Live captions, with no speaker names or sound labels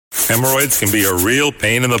Hemorrhoids can be a real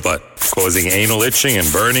pain in the butt, causing anal itching and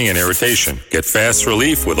burning and irritation. Get fast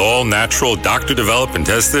relief with all natural, doctor-developed and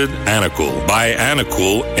tested Anacool. Buy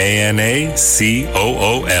Anacool, Anacool,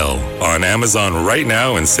 on Amazon right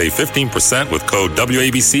now and save 15% with code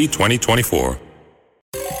WABC 2024.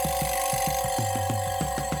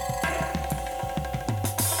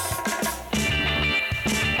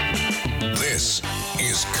 This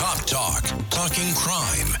is Cop Talk, talking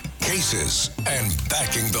crime, cases, and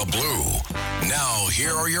backing the blue. Now,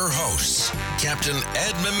 here are your hosts, Captain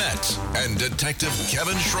Ed Mehmet and Detective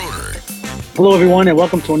Kevin Schroeder. Hello, everyone, and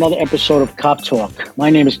welcome to another episode of Cop Talk. My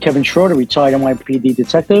name is Kevin Schroeder, retired NYPD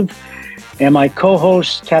detective, and my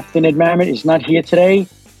co-host, Captain Ed Mehmet, is not here today.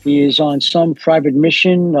 He is on some private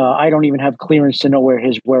mission. I don't even have clearance to know where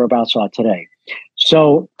his whereabouts are today.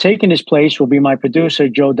 So, taking his place will be my producer,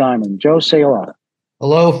 Joe Diamond. Joe, say hello.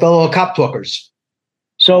 Hello, fellow Cop Talkers.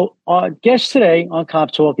 So our guest today on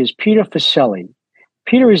Cop Talk is Peter Forcelli.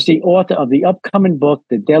 Peter is the author of the upcoming book,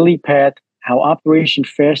 The Deadly Path, How Operation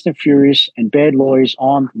Fast and Furious and Bad Lawyers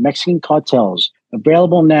Armed Mexican Cartels,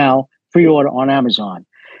 available now, pre-order on Amazon.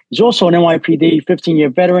 He's also an NYPD 15-year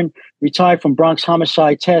veteran, retired from Bronx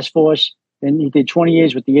Homicide Task Force, and he did 20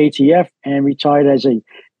 years with the ATF and retired as a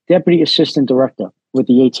Deputy Assistant Director with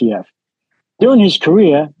the ATF. During his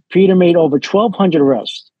career, Peter made over 1,200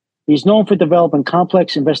 arrests. He's known for developing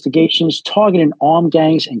complex investigations targeting armed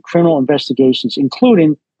gangs and criminal investigations,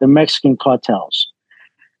 including the Mexican cartels.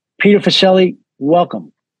 Peter Forcelli,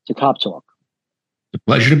 welcome to Cop Talk. It's a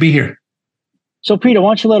pleasure to be here. So, Peter, why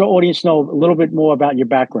don't you let our audience know a little bit more about your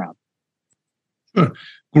background? Sure.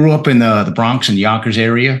 Grew up in the Bronx and Yonkers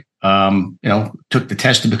area. Took the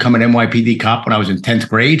test to become an NYPD cop when I was in 10th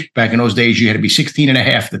grade. Back in those days, you had to be 16 and a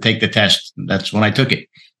half to take the test. That's when I took it.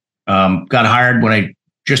 Got hired when I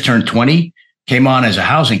just turned 20, came on as a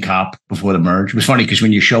housing cop before the merge. It was funny because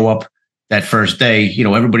when you show up that first day,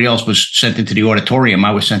 everybody else was sent into the auditorium.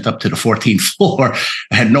 I was sent up to the 14th floor.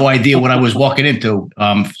 I had no idea what I was walking into.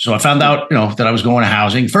 So I found out, that I was going to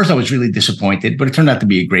housing. First, I was really disappointed, but it turned out to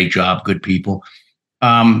be a great job, good people. So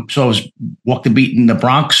I was walked the beat in the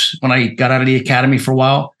Bronx when I got out of the academy for a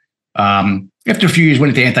while. After a few years,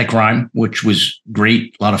 went into anti-crime, which was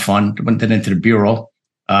great, a lot of fun. Went then into the bureau.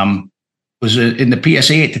 Was in the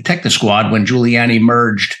PSA 8 detective squad when Giuliani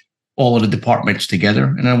merged all of the departments together.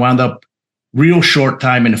 And I wound up real short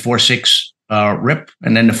time in the 4-6 RIP,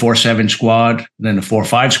 and then the 4-7 squad, and then the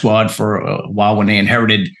 4-5 squad for a while when they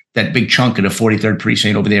inherited that big chunk of the 43rd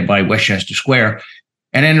precinct over there by Westchester Square.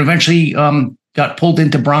 And then eventually got pulled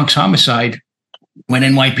into Bronx homicide when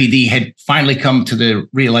NYPD had finally come to the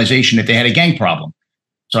realization that they had a gang problem.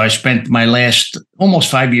 So I spent my last almost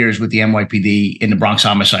 5 years with the NYPD in the Bronx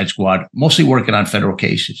Homicide Squad, mostly working on federal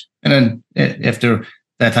cases. And then after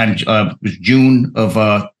that time, it was June of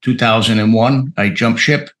 2001, I jumped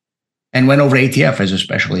ship and went over to ATF as a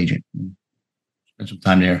special agent. Spent some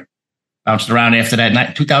time there. Bounced around after that.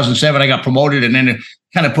 In 2007, I got promoted and then it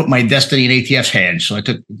kind of put my destiny in ATF's hands. So I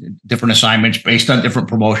took different assignments based on different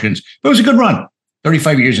promotions. But it was a good run,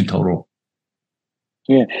 35 years in total.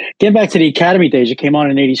 Yeah. Getting back to the academy days, I came on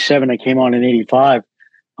in 87. I came on in 85.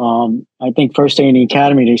 I think first day in the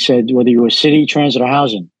academy, they said whether you were city, transit, or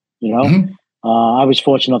housing, Mm-hmm. I was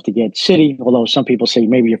fortunate enough to get city, although some people say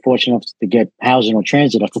maybe you're fortunate enough to get housing or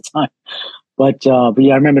transit at the time. But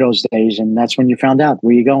yeah, I remember those days, and that's when you found out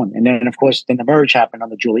where you're going. And then, of course, then the merge happened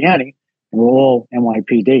under Giuliani, and we're all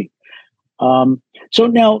NYPD. So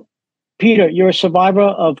now, Peter, you're a survivor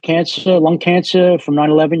of cancer, lung cancer from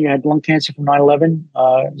 9/11. You had lung cancer from 9/11.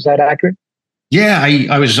 Is that accurate? Yeah,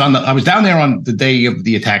 I was down there on the day of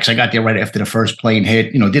the attacks. I got there right after the first plane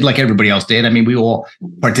hit. Did like everybody else did. I mean, we all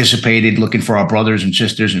participated, looking for our brothers and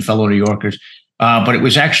sisters and fellow New Yorkers. But it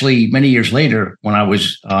was actually many years later when I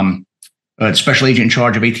was a special agent in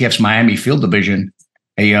charge of ATF's Miami Field Division.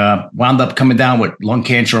 I wound up coming down with lung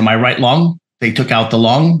cancer in my right lung. They took out the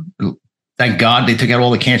lung. Thank God they took out all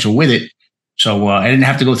the cancer with it. So I didn't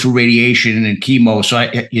have to go through radiation and chemo. So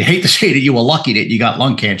you hate to say that you were lucky that you got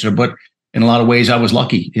lung cancer, but in a lot of ways I was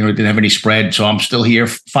lucky. It didn't have any spread. So I'm still here,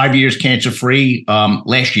 5 years cancer free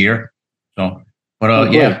last year. So,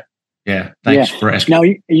 but yeah. Thanks for asking. Now,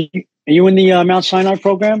 are you in the Mount Sinai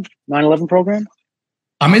program, 9/11 program?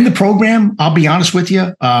 I'm in the program. I'll be honest with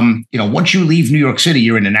you. Once you leave New York City,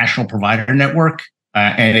 you're in the national provider network.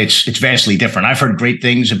 And it's vastly different. I've heard great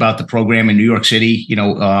things about the program in New York City,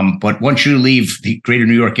 but once you leave the greater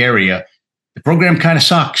New York area, the program kind of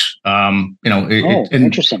sucks.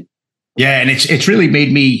 Interesting. Yeah, and it's really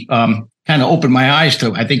made me kind of open my eyes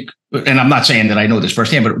to, I think, and I'm not saying that I know this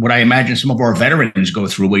firsthand, but what I imagine some of our veterans go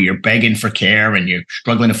through, where you're begging for care and you're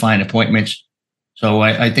struggling to find appointments. So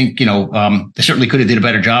I think, they certainly could have did a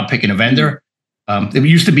better job picking a vendor. They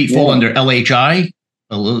used to fall under LHI,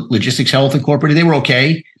 Logistics Health Incorporated. They were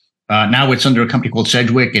okay. Now it's under a company called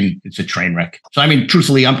Sedgwick, and it's a train wreck. So, I mean,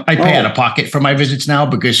 truthfully, I pay out of pocket for my visits now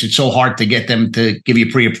because it's so hard to get them to give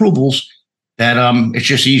you pre-approvals that it's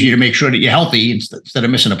just easier to make sure that you're healthy instead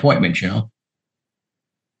of missing appointments,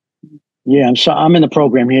 Yeah, I'm in the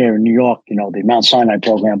program here in New York, the Mount Sinai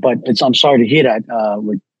program, but I'm sorry to hear that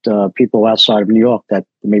with people outside of New York, that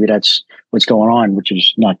maybe that's what's going on, which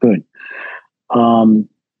is not good.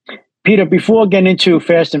 Peter, before getting into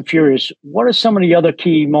Fast and Furious, what are some of the other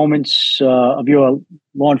key moments of your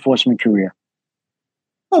law enforcement career?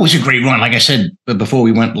 Oh, it was a great run. Like I said before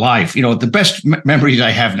we went live, the best memories I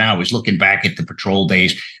have now is looking back at the patrol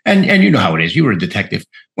days. And you know how it is. You were a detective.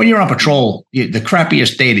 When you're on patrol, the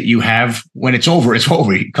crappiest day that you have, when it's over, it's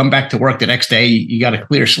over. You come back to work the next day, you got a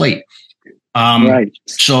clear slate. Right.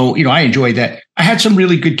 So, I enjoyed that. I had some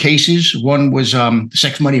really good cases. One was the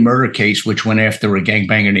sex money murder case, which went after a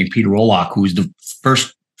gangbanger named Peter Olak, who's the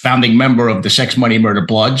first founding member of the Sex Money Murder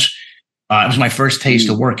Bloods. It was my first taste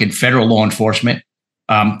of work in federal law enforcement.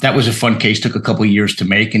 That was a fun case. Took a couple of years to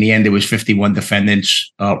make. In the end, there was 51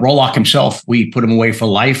 defendants. Rollock himself, we put him away for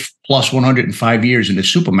life, plus 105 years in the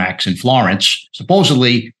Supermax in Florence.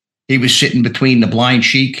 Supposedly, he was sitting between the Blind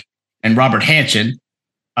Sheik and Robert Hansen.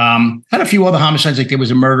 Had a few other homicides, like there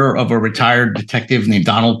was a murder of a retired detective named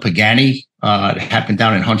Donald Pagani. It happened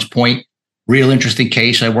down in Hunts Point. Real interesting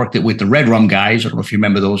case. I worked it with the Red Rum guys. I don't know if you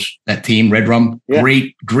remember that team, Red Rum. Yeah.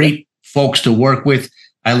 Great folks to work with.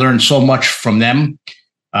 I learned so much from them.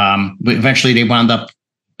 But eventually they wound up,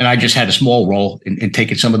 and I just had a small role in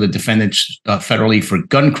taking some of the defendants federally for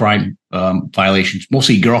gun crime violations,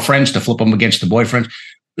 mostly girlfriends, to flip them against the boyfriends.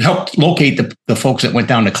 Helped locate the folks that went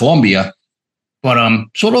down to Colombia. But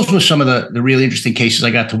so those were some of the really interesting cases I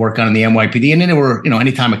got to work on in the NYPD. And then there were,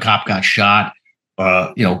 anytime a cop got shot,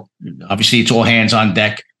 obviously it's all hands on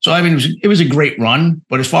deck. So, I mean, it was a great run.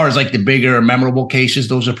 But as far as like the bigger memorable cases,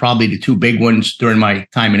 those are probably the two big ones during my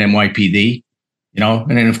time in NYPD.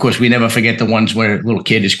 And then, of course, we never forget the ones where a little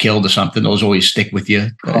kid is killed or something. Those always stick with you,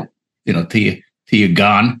 till you're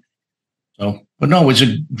gone. So, but no, it's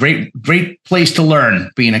a great place to learn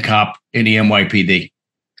being a cop in the NYPD.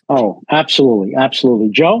 Oh, absolutely. Absolutely.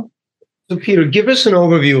 Joe? So, Peter, give us an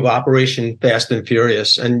overview of Operation Fast and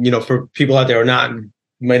Furious. And, for people out there who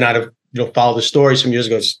may not have, followed the story some years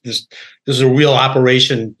ago, this is a real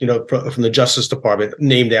operation, from the Justice Department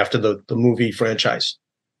named after the movie franchise.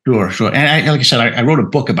 Sure. And like I said, I wrote a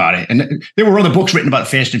book about it. And there were other books written about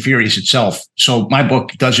Fast and Furious itself. So my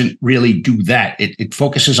book doesn't really do that. It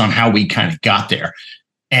focuses on how we kind of got there.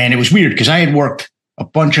 And it was weird because I had worked a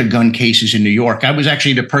bunch of gun cases in New York. I was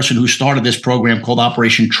actually the person who started this program called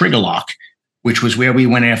Operation Trigger Lock, which was where we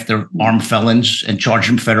went after armed felons and charged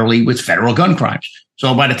them federally with federal gun crimes.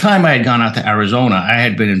 So by the time I had gone out to Arizona, I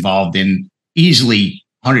had been involved in easily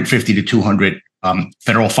 150 to 200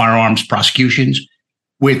 federal firearms prosecutions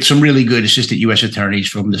with some really good assistant U.S. attorneys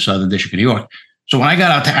from the Southern District of New York. So when I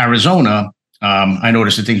got out to Arizona, I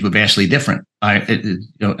noticed that things were vastly different. I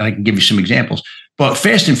can give you some examples. But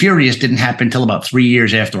Fast and Furious didn't happen until about 3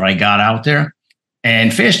 years after I got out there.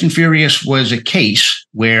 And Fast and Furious was a case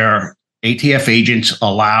where ATF agents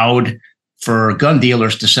allowed for gun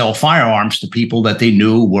dealers to sell firearms to people that they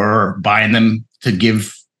knew were buying them to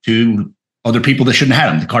give to other people that shouldn't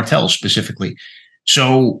have them, the cartels specifically.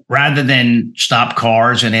 So rather than stop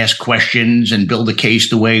cars and ask questions and build a case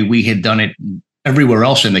the way we had done it everywhere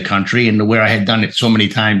else in the country and the way I had done it so many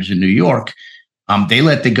times in New York, they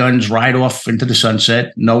let the guns ride off into the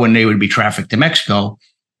sunset, knowing they would be trafficked to Mexico.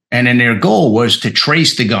 And then their goal was to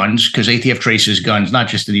trace the guns, because ATF traces guns, not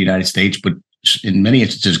just in the United States, but in many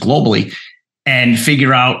instances globally, and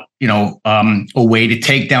figure out, a way to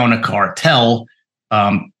take down a cartel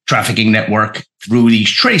trafficking network through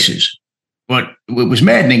these traces. What was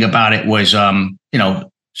maddening about it was,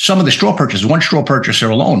 some of the straw purchasers, one straw purchaser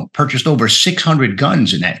alone purchased over 600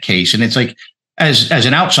 guns in that case. And it's like, as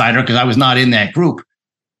an outsider, because I was not in that group,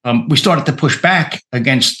 we started to push back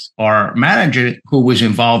against our manager who was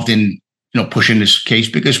involved in, pushing this case,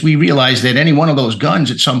 because we realized that any one of those guns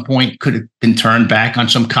at some point could have been turned back on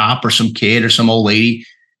some cop or some kid or some old lady.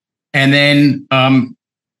 And then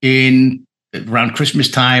in around Christmas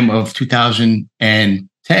time of 2010,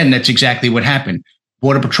 that's exactly what happened.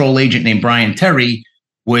 Border Patrol agent named Brian Terry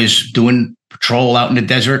was doing patrol out in the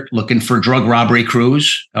desert looking for drug robbery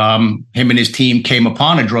crews. Him and his team came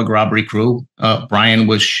upon a drug robbery crew. Brian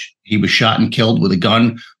was shot and killed with a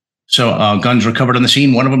gun. So guns recovered on the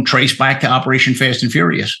scene. One of them traced back to Operation Fast and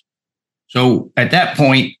Furious. So at that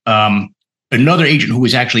point, another agent who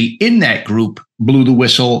was actually in that group blew the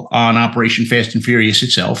whistle on Operation Fast and Furious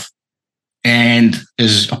itself. And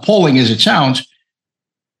as appalling as it sounds,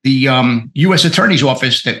 the U.S. Attorney's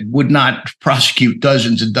Office that would not prosecute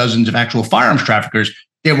dozens and dozens of actual firearms traffickers,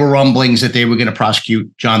 there were rumblings that they were going to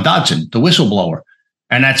prosecute John Dodson, the whistleblower.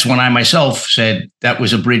 And that's when I myself said that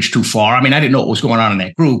was a bridge too far. I mean, I didn't know what was going on in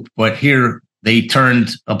that group, but here they turned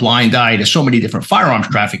a blind eye to so many different firearms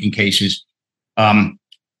trafficking cases.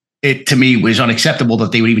 It, to me, was unacceptable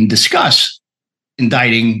that they would even discuss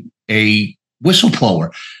indicting a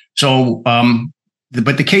whistleblower. So,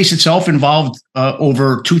 but the case itself involved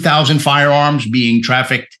over 2,000 firearms being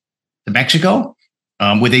trafficked to Mexico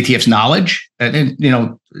with ATF's knowledge. And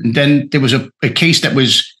then there was a case that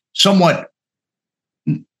was somewhat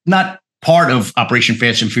not part of Operation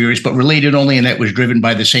Fast and Furious, but related only, and that was driven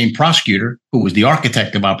by the same prosecutor who was the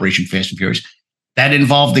architect of Operation Fast and Furious. That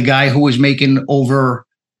involved the guy who was making over,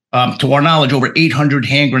 to our knowledge, over 800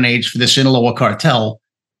 hand grenades for the Sinaloa cartel.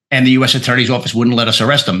 And the U.S. Attorney's Office wouldn't let us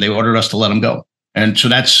arrest him. They ordered us to let him go. And so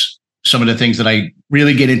that's some of the things that I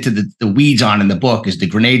really get into the weeds on in the book, is the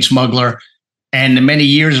grenade smuggler and the many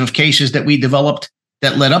years of cases that we developed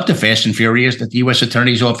that led up to Fast and Furious that the U.S.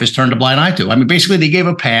 Attorney's Office turned a blind eye to. I mean, basically, they gave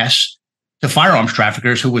a pass to firearms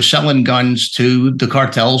traffickers who were selling guns to the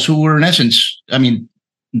cartels, who were, in essence, I mean,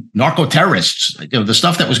 narco terrorists. The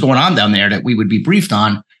stuff that was going on down there that we would be briefed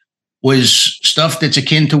on was stuff that's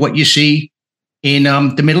akin to what you see in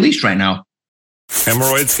the Middle East right now.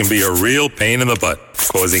 Hemorrhoids can be a real pain in the butt,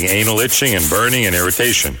 causing anal itching and burning and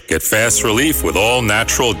irritation. Get fast relief with all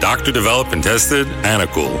natural, doctor-developed and tested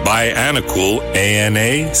Anacool. Buy Anacool,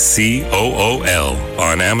 ANACOOL,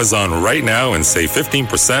 on Amazon right now and save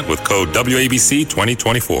 15% with code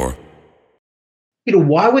WABC2024.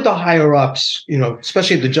 Why would the higher ups,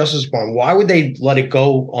 especially at the Justice Department, why would they let it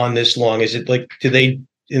go on this long? Is it like,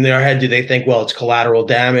 in their head, do they think, well, it's collateral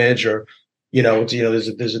damage, or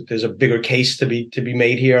there's a bigger case to be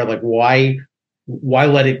made here? Like, why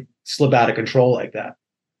let it slip out of control like that?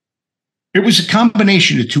 It was a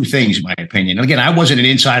combination of two things, in my opinion. And again, I wasn't an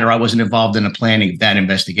insider. I wasn't involved in the planning of that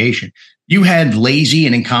investigation. You had lazy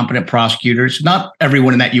and incompetent prosecutors, not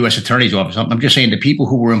everyone in that U.S. Attorney's Office. I'm just saying the people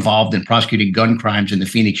who were involved in prosecuting gun crimes in the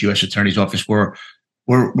Phoenix U.S. Attorney's Office were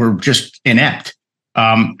just inept.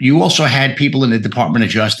 You also had people in the Department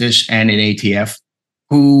of Justice and in ATF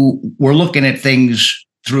who were looking at things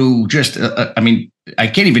through just, I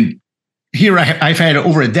can't even, here I've had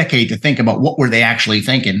over a decade to think about what were they actually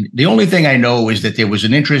thinking. The only thing I know is that there was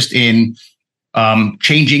an interest in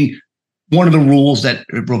changing one of the rules that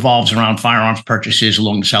revolves around firearms purchases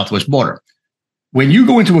along the southwest border. When you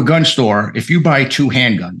go into a gun store, if you buy two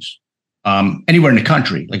handguns, anywhere in the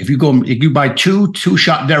country, like if you buy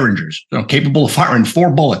two-shot Derringers, capable of firing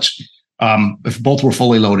 4 bullets, if both were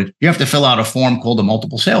fully loaded, you have to fill out a form called a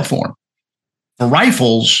multiple sale form. For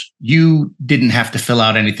rifles, you didn't have to fill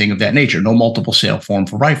out anything of that nature. No multiple sale form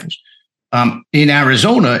for rifles. In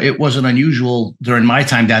Arizona, it wasn't unusual during my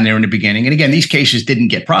time down there in the beginning. And again, these cases didn't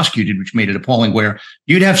get prosecuted, which made it appalling, where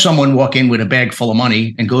you'd have someone walk in with a bag full of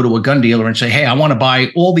money and go to a gun dealer and say, hey, I want to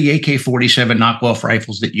buy all the AK-47 knockoff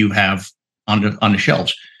rifles that you have on the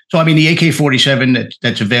shelves. So, I mean, the AK-47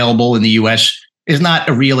 that's available in the U.S. is not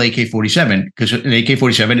a real AK-47, because an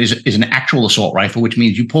AK-47 is an actual assault rifle, which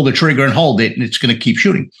means you pull the trigger and hold it and it's going to keep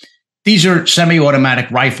shooting. These are semi-automatic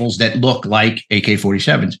rifles that look like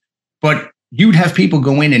AK-47s, but you'd have people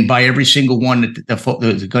go in and buy every single one that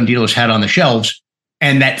the gun dealers had on the shelves,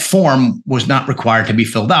 and that form was not required to be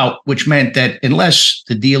filled out, which meant that unless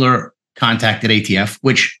the dealer contacted ATF,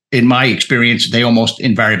 which in my experience, they almost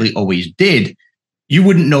invariably always did, you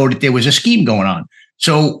wouldn't know that there was a scheme going on.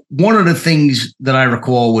 So one of the things that I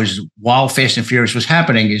recall was, while Fast and Furious was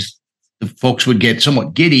happening, is the folks would get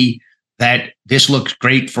somewhat giddy that this looks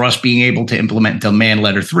great for us being able to implement until man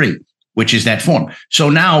letter 3, which is that form. So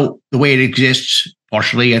now the way it exists,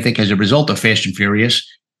 partially, I think, as a result of Fast and Furious,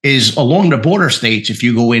 is along the border states, if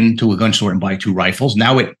you go into a gun store and buy 2 rifles,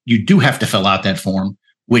 now you do have to fill out that form,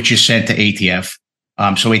 which is sent to ATF.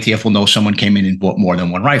 So ATF will know someone came in and bought more than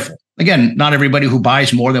 1 rifle. Again, not everybody who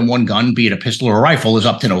buys more than 1 gun, be it a pistol or a rifle, is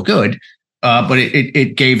up to no good. But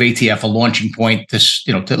it gave ATF a launching point to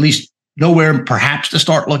at least know where perhaps to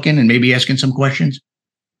start looking and maybe asking some questions.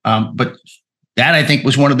 But that, I think,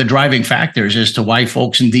 was one of the driving factors as to why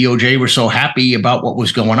folks in DOJ were so happy about what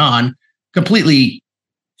was going on, completely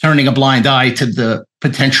turning a blind eye to the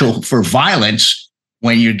potential for violence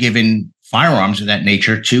when you're giving firearms of that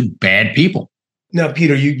nature to bad people. Now,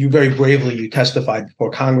 Peter, you very bravely testified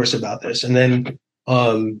before Congress about this, and then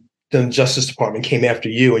the Justice Department came after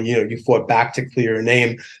you, and you fought back to clear your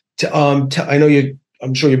name. I know you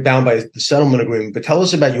I'm sure you're bound by the settlement agreement, but tell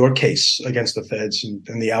us about your case against the feds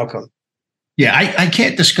and the outcome. Yeah, I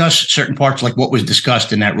can't discuss certain parts like what was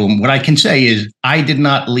discussed in that room. What I can say is I did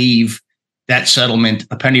not leave that settlement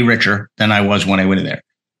a penny richer than I was when I went in there.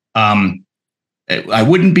 I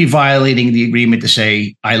wouldn't be violating the agreement to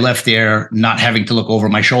say I left there not having to look over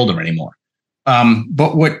my shoulder anymore.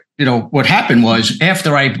 But what happened was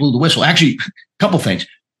after I blew the whistle, actually, a couple things.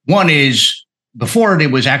 One is before there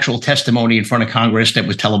was actual testimony in front of Congress that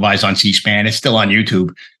was televised on C-SPAN, it's still on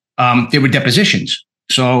YouTube, there were depositions.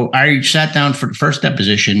 So I sat down for the first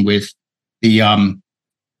deposition with the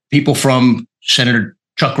people from Senator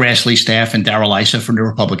Chuck Grassley's staff and Darrell Issa from the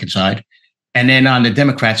Republican side. And then on the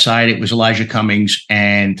Democrat side, it was Elijah Cummings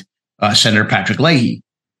and Senator Patrick Leahy.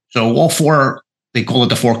 So all four, they call it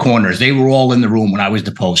the four corners. They were all in the room when I was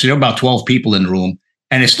deposed. So there were about 12 people in the room.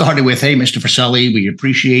 And it started with, hey, Mr. Forcelli, we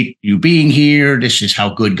appreciate you being here. This is how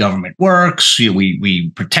good government works.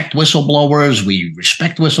 We protect whistleblowers. We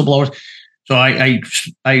respect whistleblowers. So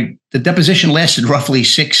the deposition lasted roughly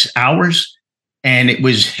 6 hours, and it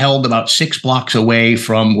was held about 6 blocks away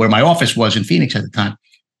from where my office was in Phoenix at the time.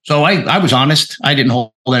 So I was honest. I didn't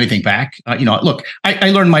hold anything back. Look, I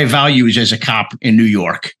learned my values as a cop in New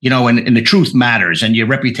York, and the truth matters and your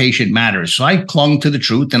reputation matters. So I clung to the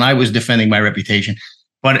truth and I was defending my reputation.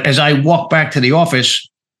 But as I walked back to the office,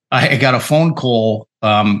 I got a phone call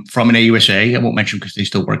from an AUSA. I won't mention because they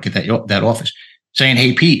still work at that office, saying,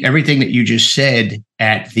 "Hey, Pete, everything that you just said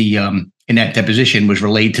at the in that deposition was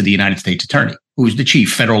relayed to the United States Attorney, who's the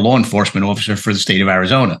chief federal law enforcement officer for the state of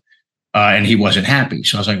Arizona." And he wasn't happy.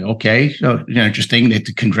 So I was like, okay, so interesting that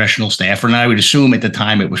the congressional staffer, and I would assume at the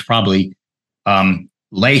time it was probably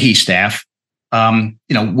Leahy staff,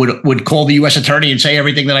 would call the U.S. attorney and say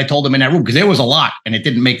everything that I told them in that room, because there was a lot and it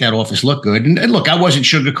didn't make that office look good. And look, I wasn't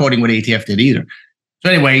sugarcoating what ATF did either.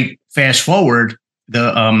 So anyway, fast forward,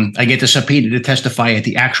 I get the subpoena to testify at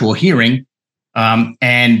the actual hearing.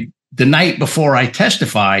 And the night before I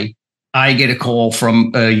testify, I get a call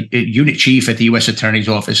from a unit chief at the U.S. Attorney's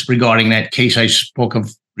Office regarding that case I spoke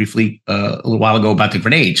of briefly a little while ago about the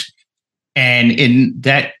grenades. And in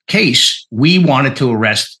that case, we wanted to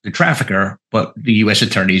arrest the trafficker, but the U.S.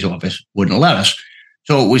 Attorney's Office wouldn't let us.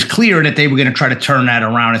 So it was clear that they were going to try to turn that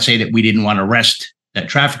around and say that we didn't want to arrest that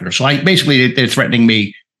trafficker. So they're threatening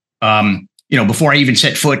me, before I even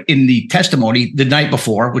set foot in the testimony the night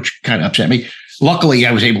before, which kind of upset me. Luckily,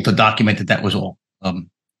 I was able to document that was all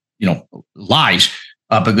lies,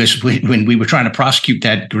 because when we were trying to prosecute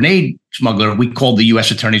that grenade smuggler, we called the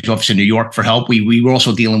U.S. Attorney's Office in New York for help. We were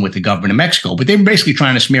also dealing with the government of Mexico, but they were basically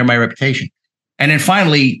trying to smear my reputation. And then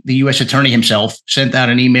finally, the U.S. Attorney himself sent out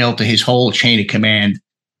an email to his whole chain of command,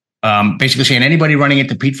 basically saying anybody running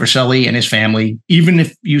into Pete Forcelli and his family, even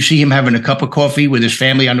if you see him having a cup of coffee with his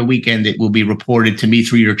family on the weekend, it will be reported to me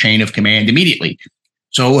through your chain of command immediately.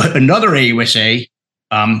 So another AUSA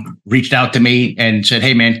reached out to me and said,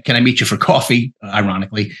 "Hey, man, can I meet you for coffee?"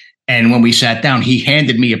 Ironically. And when we sat down, he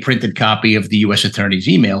handed me a printed copy of the U.S. Attorney's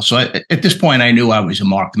email. So at this point, I knew I was a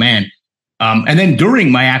marked man. And then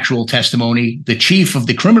during my actual testimony, the chief of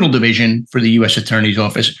the criminal division for the U.S. Attorney's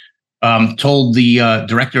Office told the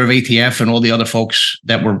director of ATF and all the other folks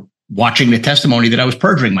that were watching the testimony that I was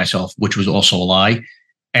perjuring myself, which was also a lie.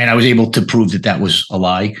 And I was able to prove that was a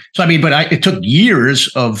lie. So, it took years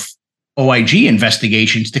of OIG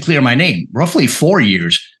investigations to clear my name, roughly 4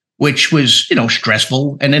 years, which was,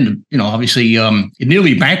 stressful. And then, obviously, it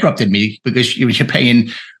nearly bankrupted me because you're paying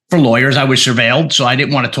for lawyers. I was surveilled, so I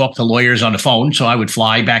didn't want to talk to lawyers on the phone. So I would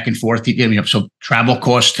fly back and forth. So travel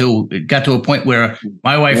costs too. It got to a point where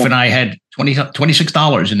my wife and I had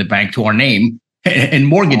 $26 in the bank to our name and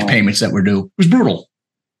mortgage payments that were due. It was brutal.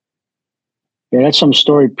 Yeah, that's some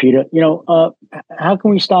story, Peter. How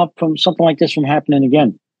can we stop from something like this from happening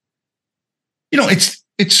again?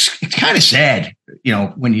 It's kind of sad,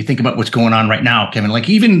 when you think about what's going on right now, Kevin. Like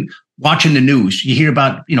even watching the news, you hear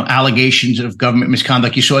about, allegations of government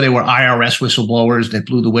misconduct. You saw there were IRS whistleblowers that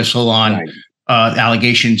blew the whistle on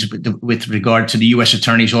allegations with regard to the U.S.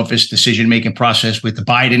 Attorney's Office decision-making process with the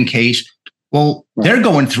Biden case. Well, they're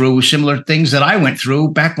going through similar things that I went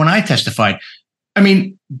through back when I testified.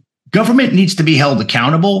 Government needs to be held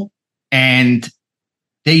accountable, and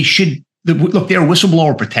they should. Look, there are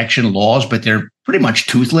whistleblower protection laws, but they're pretty much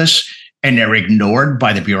toothless and they're ignored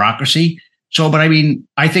by the bureaucracy. So, but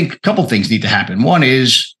I think a couple things need to happen. One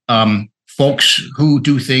is folks who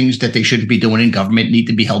do things that they shouldn't be doing in government need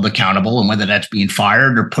to be held accountable, and whether that's being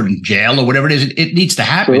fired or put in jail or whatever it is, it needs to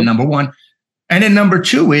happen, number one. And then number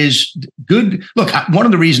two is good. Look, one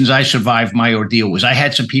of the reasons I survived my ordeal was I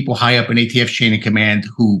had some people high up in ATF's chain of command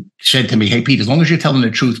who said to me, "Hey, Pete, as long as you're telling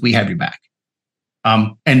the truth, we have your back."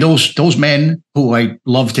 And those men who I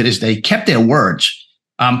love to this day kept their words.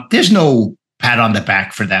 There's no pat on the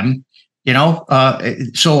back for them,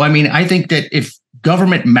 So, I mean, I think that if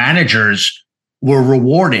government managers were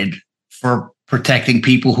rewarded for protecting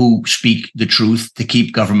people who speak the truth to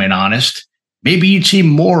keep government honest, maybe you'd see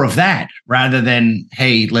more of that rather than,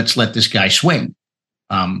 hey, let's let this guy swing.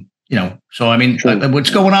 So, I mean,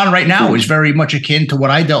 what's going on right now is very much akin to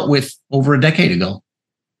what I dealt with over a decade ago.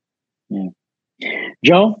 Yeah.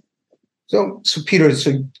 Joe? So Peter,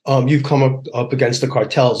 you've come up against the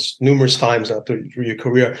cartels numerous times through your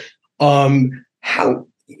career. How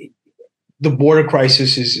the border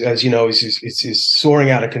crisis is, as you know, is soaring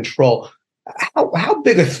out of control. How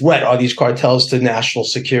big a threat are these cartels to national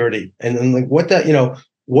security? And then, like, what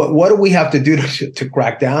do we have to do to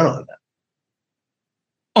crack down on them?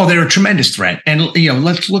 Oh, they're a tremendous threat. And,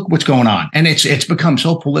 let's look what's going on. And it's become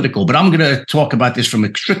so political, but I'm going to talk about this from a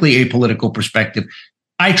strictly apolitical perspective.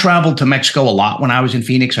 I traveled to Mexico a lot when I was in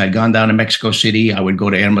Phoenix. I'd gone down to Mexico City. I would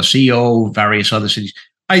go to Hermosillo, various other cities.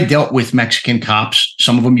 I dealt with Mexican cops.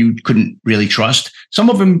 Some of them you couldn't really trust.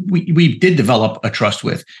 Some of them we did develop a trust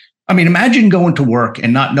with. I mean, imagine going to work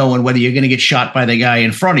and not knowing whether you're going to get shot by the guy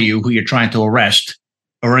in front of you who you're trying to arrest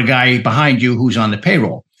or a guy behind you who's on the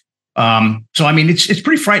payroll. So, I mean, it's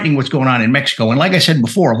pretty frightening what's going on in Mexico. And like I said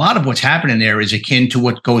before, a lot of what's happening there is akin to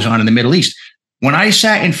what goes on in the Middle East. When I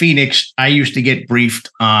sat in Phoenix, I used to get briefed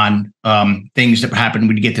on things that happened.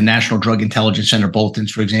 We'd get the National Drug Intelligence Center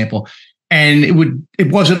bulletins, for example. And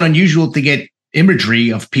it wasn't unusual to get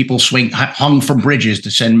imagery of people hung from bridges to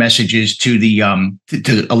send messages to the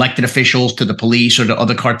to elected officials, to the police, or to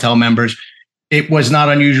other cartel members. It was not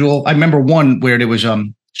unusual. I remember one where there was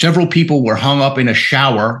several people were hung up in a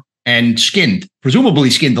shower and skinned, presumably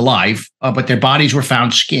skinned alive, but their bodies were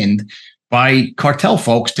found skinned by cartel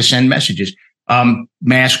folks to send messages.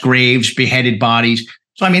 Mass graves, beheaded bodies.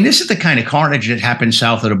 So, I mean, this is the kind of carnage that happens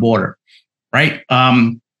south of the border, right?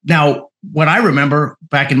 Now, what I remember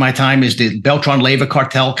back in my time is the Beltran-Leyva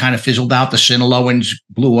cartel kind of fizzled out. The Sinaloans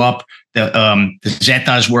blew up. The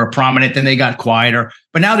Zetas were prominent. Then they got quieter.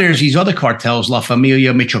 But now there's these other cartels, La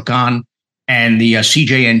Familia Michoacan and the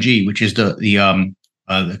CJNG, which is the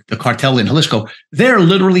cartel in Jalisco. They're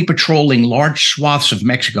literally patrolling large swaths of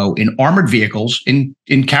Mexico in armored vehicles, in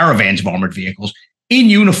caravans of armored vehicles, in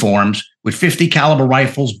uniforms with 50 caliber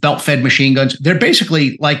rifles, belt-fed machine guns. They're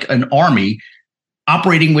basically like an army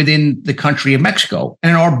operating within the country of Mexico.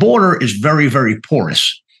 And our border is very, very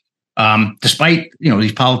porous. Despite,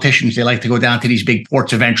 these politicians, they like to go down to these big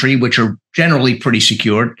ports of entry, which are generally pretty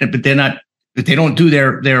secured, but they don't do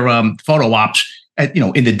their photo ops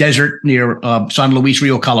in the desert near San Luis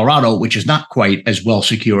Rio, Colorado, which is not quite as well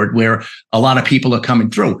secured, where a lot of people are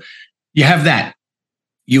coming through. You have that.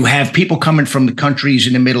 You have people coming from the countries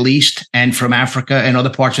in the Middle East and from Africa and other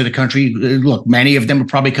parts of the country. Look, many of them are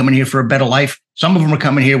probably coming here for a better life. Some of them are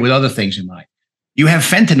coming here with other things in mind. You have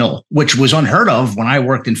fentanyl, which was unheard of when I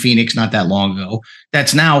worked in Phoenix not that long ago.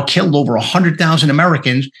 That's now killed over 100,000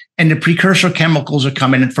 Americans, and the precursor chemicals are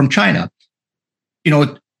coming in from China.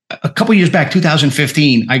 A couple of years back,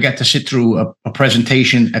 2015, I got to sit through a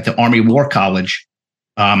presentation at the Army War College,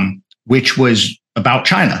 which was about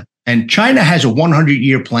China. And China has a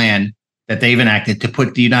 100-year plan that they've enacted to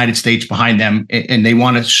put the United States behind them, and they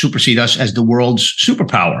want to supersede us as the world's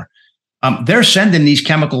superpower. They're sending these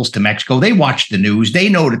chemicals to Mexico. They watch the news. They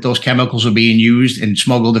know that those chemicals are being used and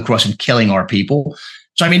smuggled across and killing our people.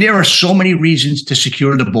 So, I mean, there are so many reasons to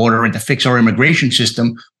secure the border and to fix our immigration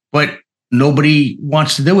system, but nobody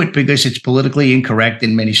wants to do it because it's politically incorrect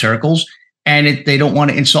in many circles. And they don't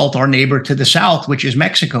want to insult our neighbor to the south, which is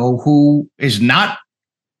Mexico, who is not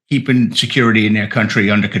keeping security in their country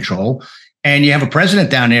under control. And you have a president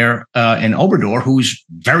down there in Obrador who's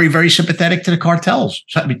very, very sympathetic to the cartels.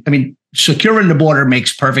 So, I mean, securing the border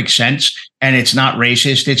makes perfect sense, and it's not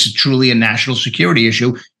racist. It's truly a national security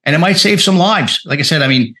issue, and it might save some lives. Like I said, I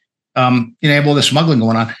mean, you have all the smuggling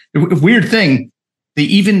going on. A weird thing,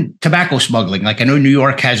 even tobacco smuggling. Like I know New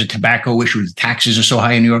York has a tobacco issue. The taxes are so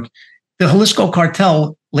high in New York. The Jalisco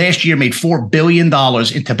cartel last year made $4 billion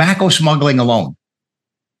in tobacco smuggling alone.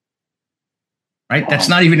 Right? That's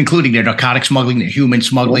not even including their narcotic smuggling, their human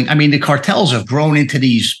smuggling. I mean, the cartels have grown into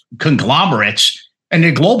these conglomerates, and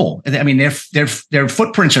they're global. I mean, their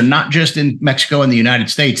footprints are not just in Mexico and the United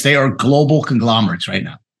States. They are global conglomerates right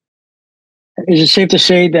now. Is it safe to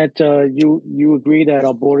say that you agree that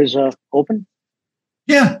our borders are open?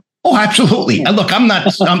 Yeah. Oh, absolutely. Yeah. Look, I'm not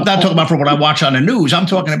talking about from what I watch on the news. I'm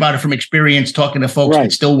talking about it from experience, talking to folks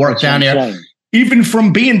that still work down there. Even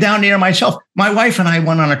from being down there myself. My wife and I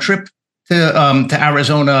went on a trip to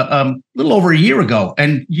Arizona a little over a year ago,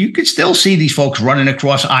 and you could still see these folks running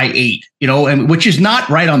across I-8, and which is not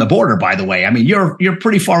right on the border, by the way. I mean, you're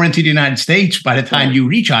pretty far into the United States by the time you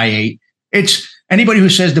reach I-8. It's anybody who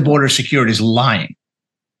says the border is secured is lying.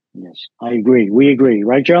 Yes, I agree. We agree,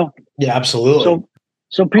 right, Joe? Yeah, absolutely.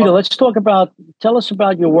 So Peter, tell us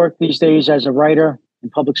about your work these days as a writer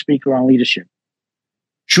and public speaker on leadership.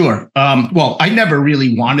 Sure. Well, I never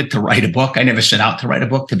really wanted to write a book. I never set out to write a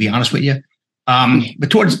book, to be honest with you. But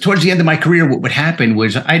towards the end of my career, what would happen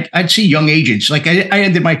was I'd see young agents. Like I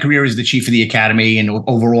ended my career as the chief of the academy and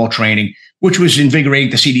overall training, which was invigorating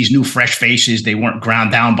to see these new, fresh faces. They weren't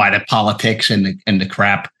ground down by the politics and the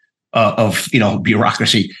crap of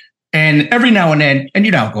bureaucracy. And every now and then,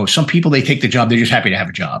 and how it goes, some people, they take the job, they're just happy to have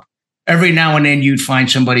a job. Every now and then you'd find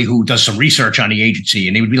somebody who does some research on the agency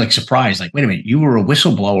and they would be like surprised, like, wait a minute, you were a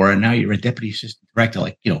whistleblower and now you're a deputy assistant director.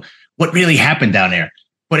 Like, what really happened down there?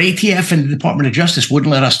 But ATF and the Department of Justice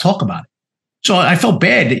wouldn't let us talk about it. So I felt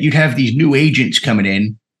bad that you'd have these new agents coming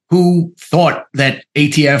in who thought that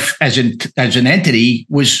ATF as an entity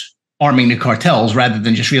was arming the cartels rather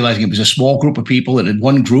than just realizing it was a small group of people and in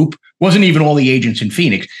one group wasn't even all the agents in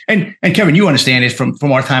Phoenix. And Kevin, you understand this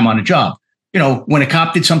from our time on the job. When a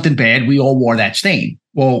cop did something bad, we all wore that stain.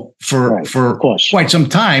 Well, for quite some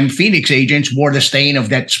time, Phoenix agents wore the stain of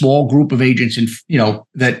that small group of agents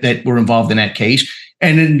that were involved in that case.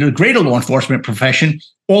 And in the greater law enforcement profession,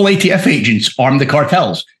 all ATF agents armed the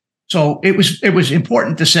cartels. So it was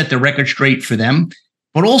important to set the record straight for them,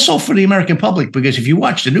 but also for the American public, because if you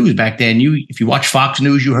watch the news back then, if you watch Fox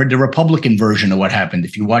News, you heard the Republican version of what happened.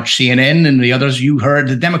 If you watch CNN and the others, you heard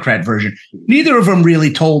the Democrat version. Neither of them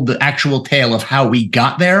really told the actual tale of how we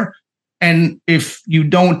got there. And if you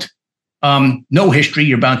don't know history,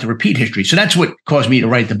 you're bound to repeat history. So that's what caused me to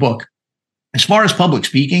write the book. As far as public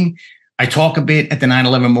speaking, I talk a bit at the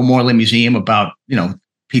 9/11 Memorial Museum about,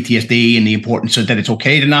 PTSD and the importance of that it's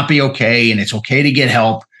okay to not be okay and it's okay to get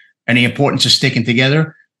help and the importance of sticking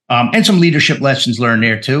together, and some leadership lessons learned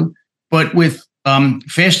there too. But with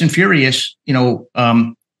Fast and Furious, look,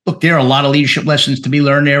 there are a lot of leadership lessons to be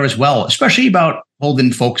learned there as well, especially about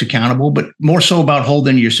holding folks accountable, but more so about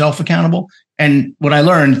holding yourself accountable. And what I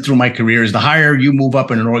learned through my career is the higher you move up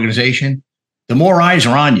in an organization, the more eyes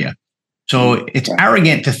are on you. So it's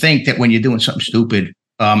arrogant to think that when you're doing something stupid,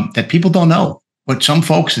 that people don't know. But some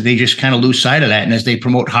folks, they just kind of lose sight of that. And as they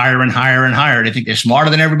promote higher and higher and higher, they think they're smarter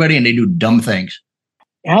than everybody and they do dumb things.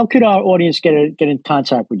 How could our audience get in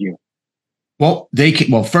contact with you? Well,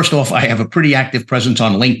 first off, I have a pretty active presence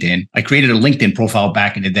on LinkedIn. I created a LinkedIn profile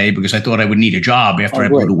back in the day because I thought I would need a job after I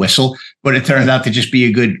blew the whistle. But it turned out to just be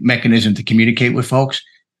a good mechanism to communicate with folks.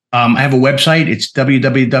 I have a website. It's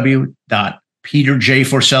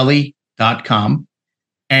www.peterjforcelli.com.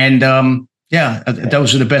 And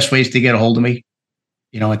those are the best ways to get a hold of me.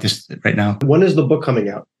 At this right now. When is the book coming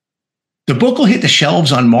out? The book will hit the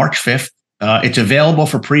shelves on March 5th. It's available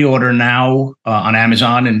for pre-order now on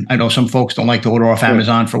Amazon. And I know some folks don't like to order off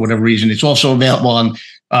Amazon for whatever reason. It's also available on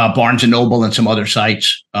Barnes & Noble and some other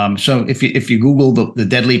sites. So if you Google the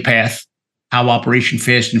Deadly Path, how Operation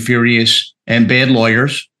Fast and Furious and Bad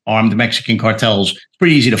Lawyers armed the Mexican cartels, it's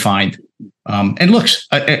pretty easy to find. And looks,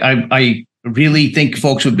 I really think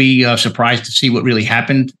folks would be surprised to see what really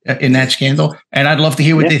happened in that scandal. And I'd love to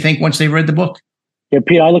hear what they think once they've read the book. Yeah,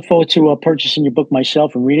 Peter, I look forward to purchasing your book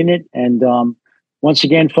myself and reading it. And once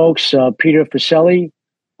again, folks, Peter Forcelli,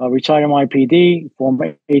 retired NYPD,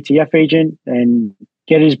 former ATF agent, and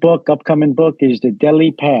get his book. Upcoming book is The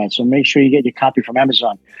Deadly Path. So make sure you get your copy from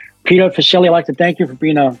Amazon. Peter Forcelli, I'd like to thank you for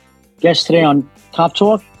being a guest today on Cop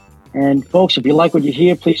Talk. And folks, if you like what you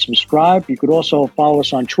hear, please subscribe. You could also follow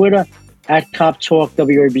us on Twitter at Cop Talk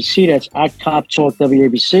WABC. That's at Cop Talk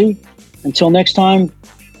WABC. Until next time,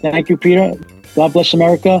 thank you, Peter. God bless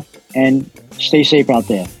America and stay safe out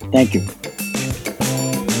there. Thank you.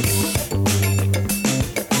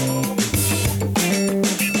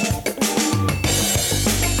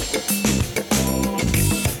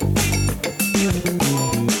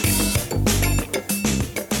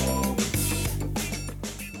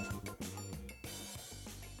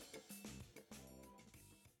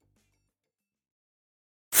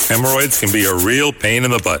 Hemorrhoids can be a real pain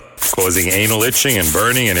in the butt, causing anal itching and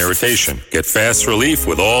burning and irritation. Get fast relief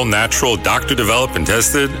with all natural, doctor-developed and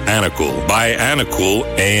tested Anacool. Buy Anacool,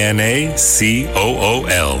 ANACOOL,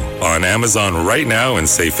 on Amazon right now and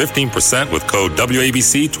save 15% with code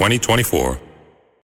WABC2024.